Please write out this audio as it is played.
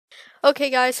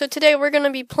Okay, guys, so today we're gonna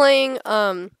be playing big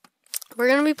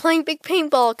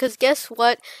paintball, cause guess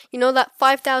what? You know that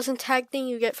 5,000 tag thing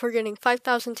you get for getting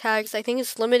 5,000 tags? I think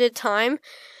it's limited time.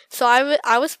 So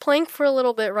I was playing for a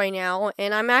little bit right now,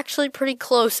 and I'm actually pretty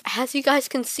close. As you guys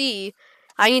can see,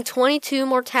 I need 22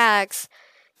 more tags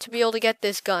to be able to get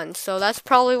this gun. So that's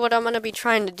probably what I'm gonna be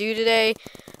trying to do today.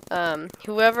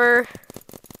 Whoever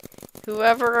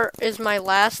is my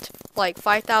last, like,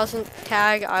 5,000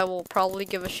 tag, I will probably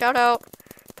give a shout out.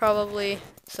 Probably.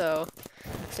 So,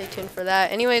 stay tuned for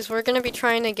that. Anyways, we're going to be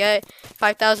trying to get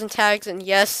 5,000 tags, and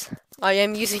yes, I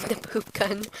am using the poop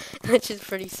gun, which is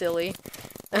pretty silly.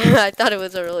 I thought it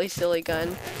was a really silly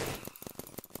gun.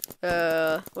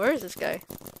 Where is this guy?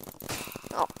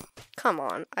 Oh, come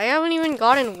on. I haven't even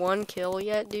gotten one kill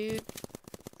yet, dude.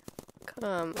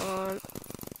 Come on.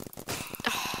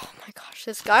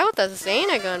 This guy with the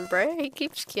Xana gun, bruh, he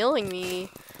keeps killing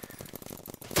me.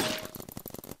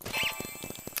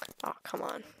 Oh, come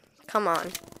on. Come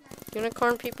on.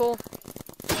 Unicorn people.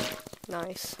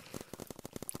 Nice.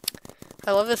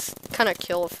 I love this kind of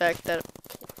kill effect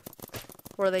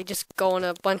where they just go in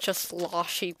a bunch of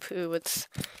sloshy poo. It's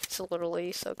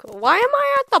literally so cool. Why am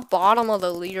I at the bottom of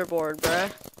the leaderboard,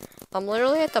 bruh? I'm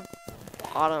literally at the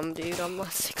bottom, dude. I'm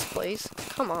last 6th place.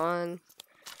 Come on.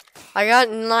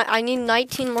 I need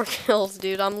 19 more kills,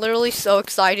 dude. I'm literally so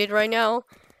excited right now.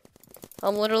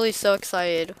 I'm literally so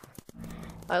excited.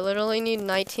 I literally need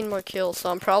 19 more kills,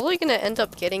 so I'm probably gonna end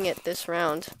up getting it this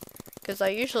round. Because I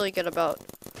usually get about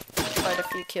quite a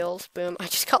few kills. Boom. I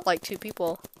just got like 2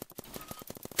 people.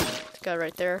 This guy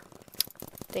right there.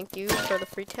 Thank you for the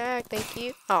free tag. Thank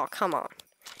you. Oh, come on.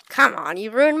 Come on. You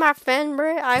ruined my fan,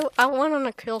 bro. I went on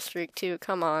a kill streak, too.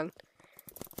 Come on.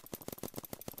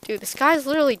 Dude, this guy's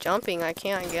literally jumping. I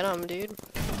can't get him, dude.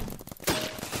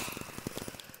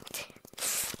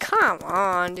 Come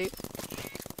on, dude.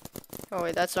 Oh,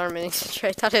 wait, that's our mini sentry.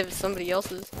 I thought it was somebody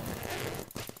else's.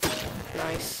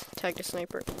 Nice. Tagged a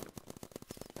sniper.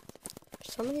 There's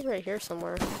somebody right here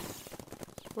somewhere.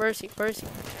 Where is he? Where is he?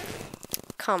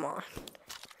 Come on.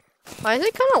 Why is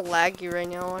it kind of laggy right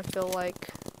now, I feel like?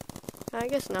 I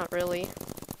guess not really.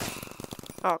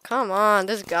 Oh, come on,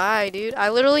 this guy, dude.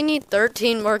 I literally need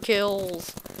 13 more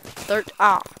kills.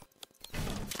 Ah.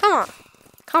 Come on.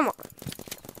 Come on.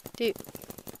 Dude.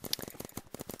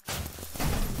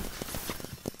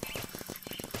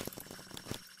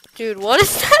 Dude, what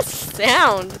is that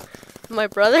sound? My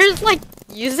brother's, like,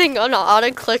 using an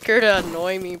auto-clicker to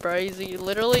annoy me, bro. He's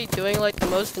literally doing, like, the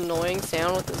most annoying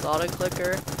sound with his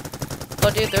auto-clicker.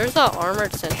 But, dude, there's an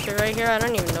armored sentry right here. I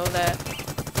don't even know that.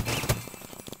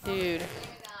 Dude.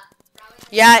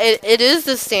 Yeah, it is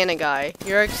the Santa guy.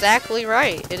 You're exactly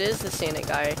right. It is the Santa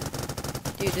guy.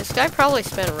 Dude, this guy probably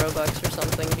spent Robux or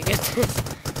something to get this.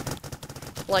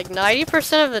 Like,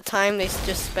 90% of the time, they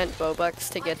just spent Robux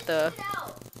to get the...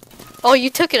 Oh, you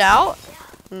took it out?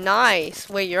 Nice.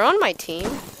 Wait, you're on my team?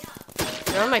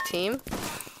 You're on my team?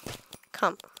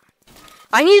 Come on.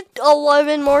 I need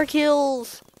 11 more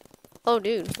kills! Oh,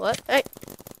 dude, what? Hey!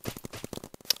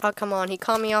 Oh, come on. He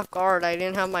caught me off guard. I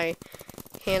didn't have my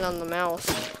hand on the mouse.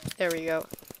 There we go.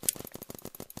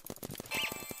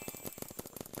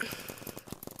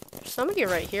 There's somebody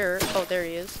right here. Oh, there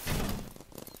he is.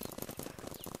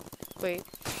 Wait.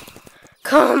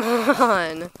 Come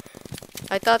on!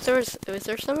 I thought there was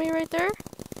there somebody right there?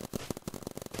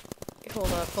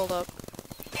 Hold up, hold up.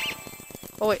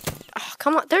 Oh, wait. Oh,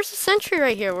 come on. There's a sentry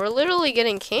right here. We're literally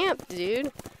getting camped,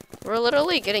 dude. We're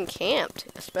literally getting camped.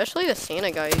 Especially the Santa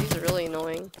guy. He's really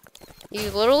annoying.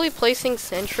 He's literally placing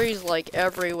sentries, like,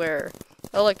 everywhere.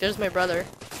 Oh, look, there's my brother.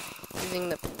 Using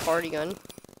the party gun.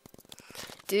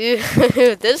 Dude,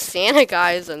 this Santa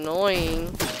guy is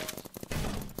annoying.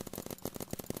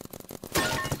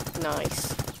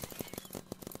 Nice.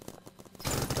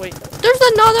 Wait, there's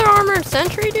another armored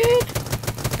sentry, dude?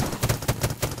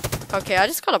 Okay, I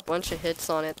just got a bunch of hits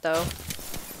on it, though.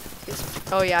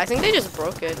 Oh, yeah, I think they just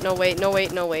broke it. No, wait, no,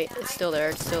 wait, no, wait. It's still there,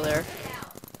 it's still there.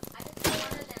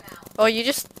 Oh, you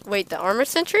just... Wait, the armor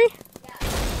sentry?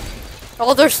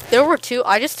 Oh, there were 2.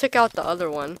 I just took out the other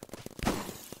one.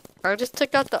 I just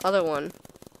took out the other one.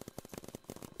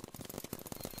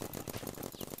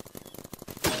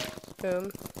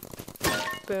 Boom.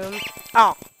 Boom.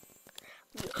 Oh!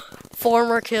 4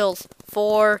 more kills.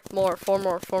 4 more. Come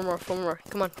on,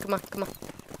 come on, come on.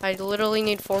 I literally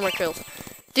need 4 more kills.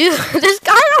 Dude, this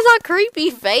guy has a creepy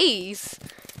face.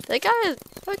 That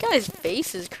guy's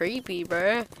face is creepy,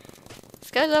 bruh.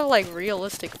 These guys have, like,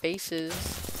 realistic faces.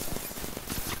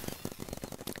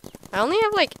 I only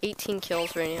have, like, 18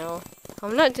 kills right now.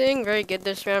 I'm not doing very good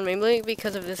this round, mainly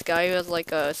because of this guy who has,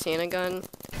 like, a Santa gun.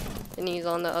 and he's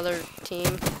on the other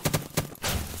team.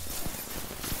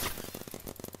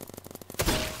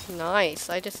 Nice.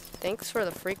 Thanks for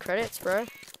the free credits, bro.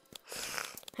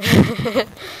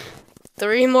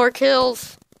 3 more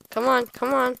kills. Come on,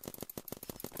 come on.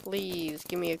 Please,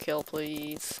 give me a kill,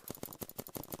 please.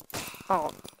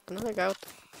 Oh, another guy with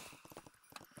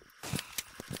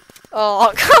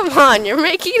Oh, come on, you're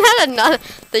making that another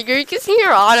you're using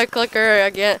your auto clicker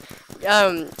again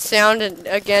sound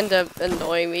again to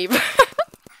annoy me.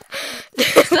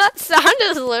 That sound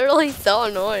is literally so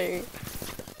annoying.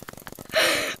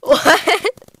 What?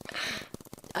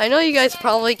 I know you guys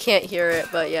probably can't hear it,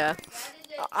 but yeah.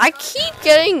 I keep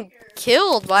getting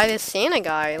killed by this Santa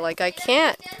guy. Like, I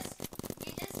can't.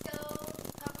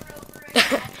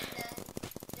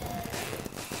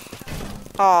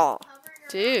 Oh,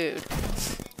 dude.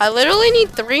 I literally need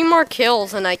 3 more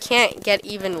kills and I can't get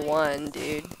even 1,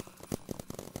 dude.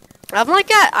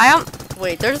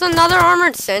 Wait, there's another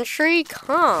armored sentry?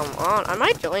 Come on. I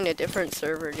might join a different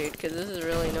server, dude, because this is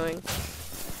really annoying.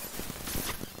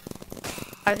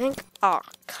 Oh,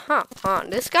 come on.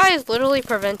 This guy is literally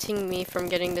preventing me from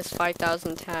getting this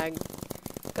 5,000 tag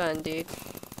gun, dude.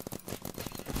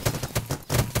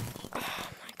 Oh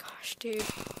my gosh, dude.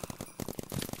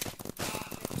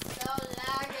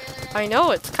 I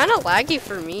know, it's kind of laggy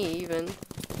for me, even.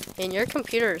 And your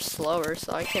computer is slower,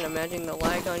 so I can't imagine the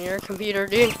lag on your computer,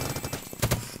 dude.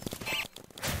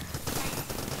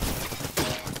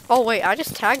 Oh, wait, I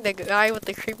just tagged the guy with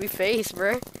the creepy face,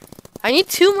 bro. I need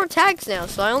 2 more tags now,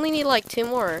 so I only need, like, 2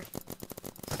 more.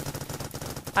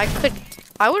 I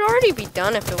would already be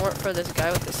done if it weren't for this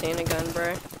guy with the Santa gun,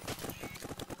 bro.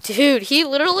 Dude, he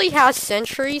literally has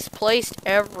sentries placed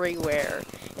everywhere.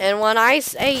 And when I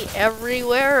say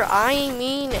everywhere, I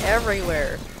mean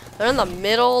everywhere. They're in the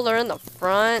middle, they're in the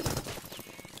front.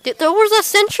 Dude, there was a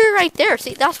sentry right there.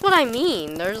 See, that's what I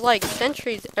mean. There's like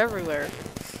sentries everywhere.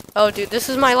 Oh, dude, this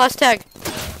is my last tag.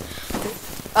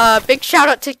 Big shout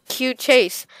out to Q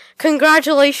Chase.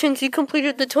 Congratulations, you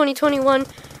completed the 2021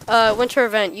 winter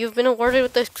event. You've been awarded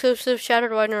with the exclusive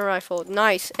Shattered Widener rifle.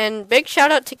 Nice. And big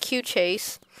shout out to Q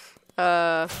Chase.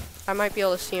 I might be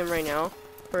able to see him right now.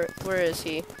 Where is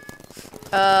he?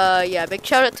 Yeah, big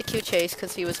shout out to Q Chase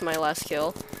because he was my last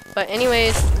kill. But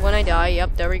anyways, when I die,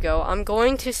 yep, there we go. I'm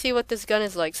going to see what this gun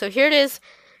is like. So here it is,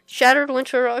 Shattered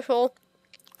Winter Rifle.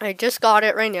 I just got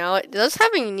it right now. It does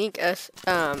have a unique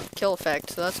kill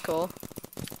effect, so that's cool.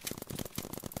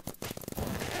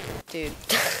 Dude,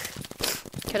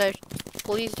 can I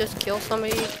please just kill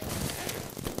somebody?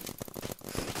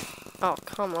 Oh,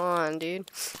 come on,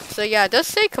 dude. So yeah, it does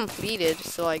say completed,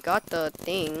 so I got the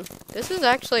thing. This is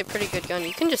actually a pretty good gun.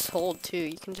 You can just hold, too.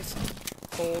 You can just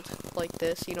hold like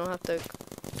this. You don't have to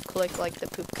click like the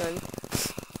poop gun.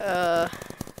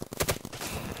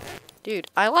 Dude,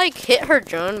 I like hit her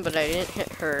drone, but I didn't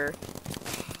hit her.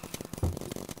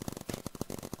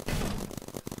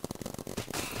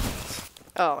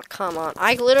 Oh, come on.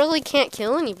 I literally can't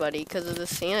kill anybody because of the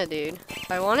Santa dude.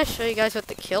 I want to show you guys what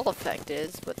the kill effect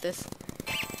is, but this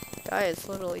guy is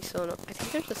literally so no. I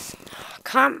think there's a. Oh,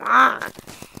 come on!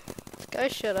 This guy,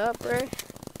 shut up, bro.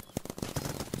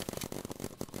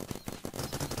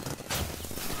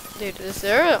 Dude, is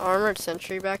there an armored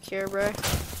sentry back here, bro?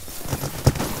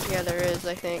 Yeah, there is,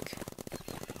 I think.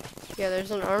 Yeah,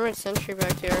 there's an armored sentry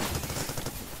back here.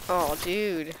 Oh,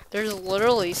 dude. There's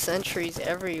literally sentries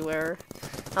everywhere.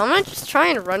 I'm gonna just try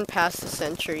and run past the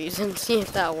sentries and see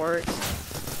if that works.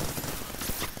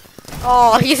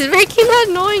 Oh, he's making that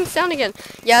annoying sound again.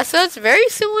 Yeah, so it's very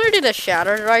similar to the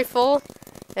Shattered Rifle.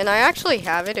 And I actually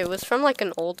have it. It was from like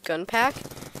an old gun pack.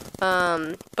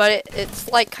 But it's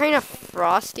like kind of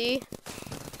frosty.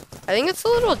 I think it's a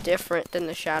little different than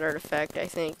the Shattered effect, I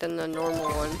think, than the normal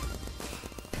one.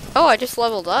 Oh, I just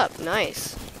leveled up.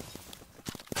 Nice.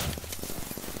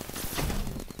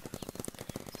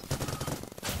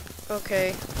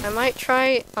 Okay, I might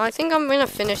try. I think I'm gonna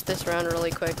finish this round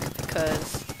really quick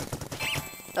because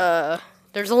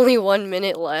there's only 1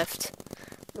 minute left.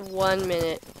 1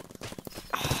 minute.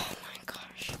 Oh my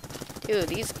gosh, dude,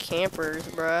 these campers,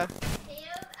 bruh.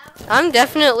 I'm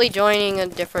definitely joining a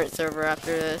different server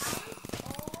after this.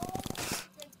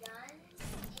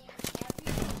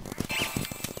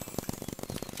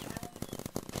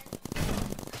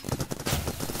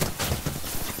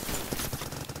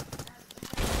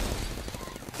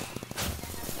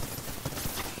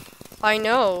 I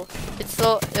know. It's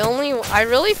the only. I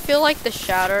really feel like the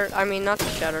Shattered. I mean, not the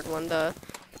Shattered one.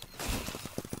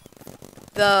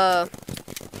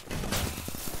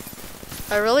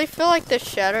 I really feel like the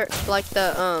Shattered, like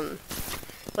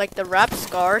Like the wrap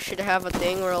scar should have a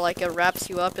thing where like it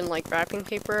wraps you up in like wrapping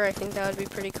paper. I think that would be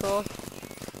pretty cool.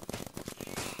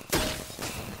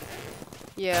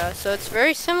 Yeah, so it's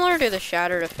very similar to the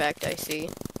shattered effect, I see.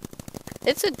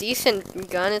 It's a decent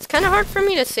gun. It's kind of hard for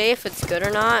me to say if it's good or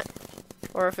not,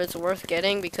 or if it's worth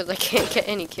getting because I can't get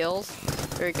any kills.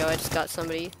 There we go, I just got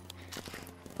somebody.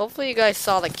 Hopefully you guys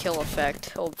saw the kill effect,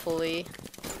 hopefully.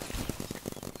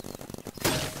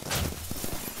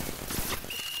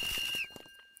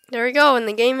 There we go, and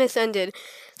the game is ended.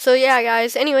 So yeah,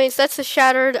 guys, anyways, that's the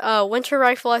shattered winter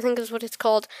rifle, I think is what it's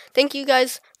called. Thank you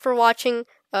guys for watching.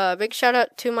 Big shout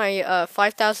out to my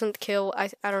 5,000th kill. I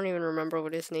don't even remember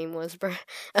what his name was, bro.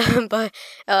 But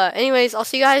anyways, I'll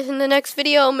see you guys in the next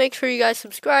video. Make sure you guys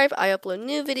subscribe. I upload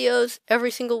new videos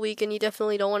every single week, and you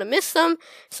definitely don't want to miss them.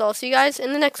 So I'll see you guys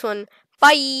in the next one.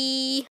 Bye!